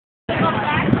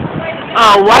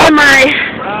Oh, why am I?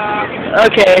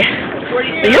 Okay.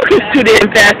 New York is too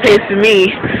damn fast paced for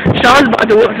me. Sean's about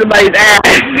to whoop somebody's ass.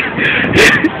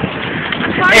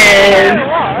 And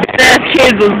that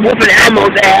kid was whooping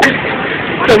Elmo's ass.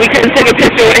 So we couldn't take a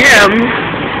picture with him.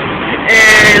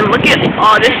 And look at,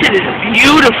 oh, this shit is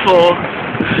beautiful.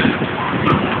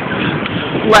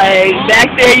 Like, back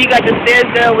there you got the stairs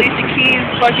that Alicia Keys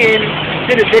fucking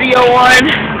did a video on.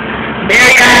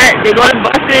 Marriott, they go to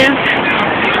buses.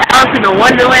 Alice in the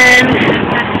Wonderland.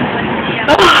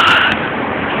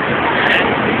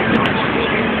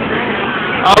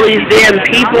 All these damn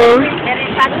people.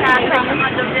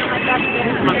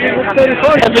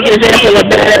 Perfect example of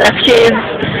badass kids.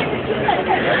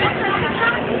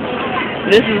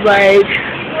 This is like,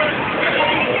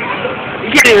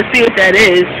 you can't even see what that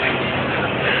is.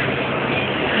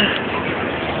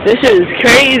 This shit is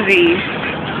crazy.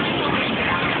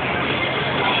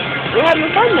 We're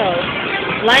having fun though.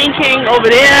 Lion King over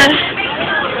there.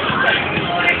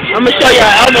 I'm gonna show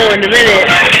y'all Elmo in a minute.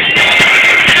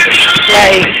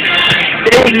 Like,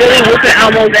 they was really whooping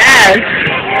Elmo's ass.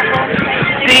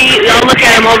 See, y'all look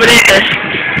at him over there,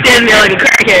 standing there like a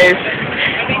crackhead.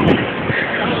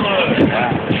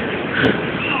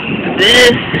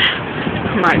 This,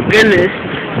 my goodness,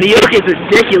 New York is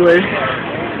ridiculous.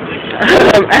 I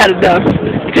had enough.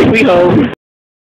 Take me home.